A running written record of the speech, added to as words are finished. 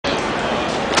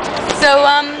So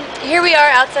here we are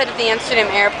outside of the Amsterdam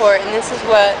airport, and this is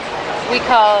what we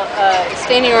call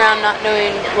standing around not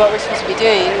knowing what we're supposed to be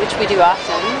doing, which we do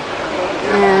often.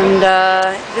 And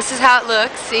this is how it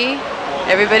looks. See?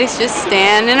 Everybody's just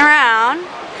standing around.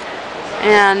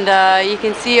 And you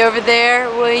can see over there,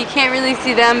 well, you can't really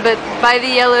see them, but by the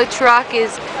yellow truck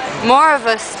is more of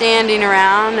us standing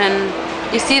around, and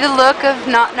you see the look of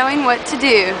not knowing what to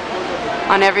do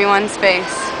on everyone's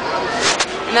face.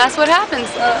 And that's what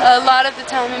happens a lot of the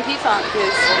time in P-Funk,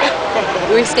 is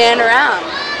we stand around,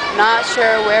 not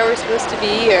sure where we're supposed to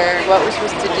be or what we're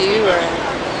supposed to do or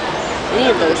any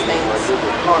of those things.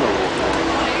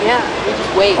 Yeah, we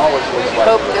just wait,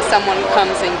 hope that someone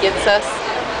comes and gets us.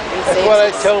 That's what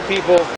I tell people.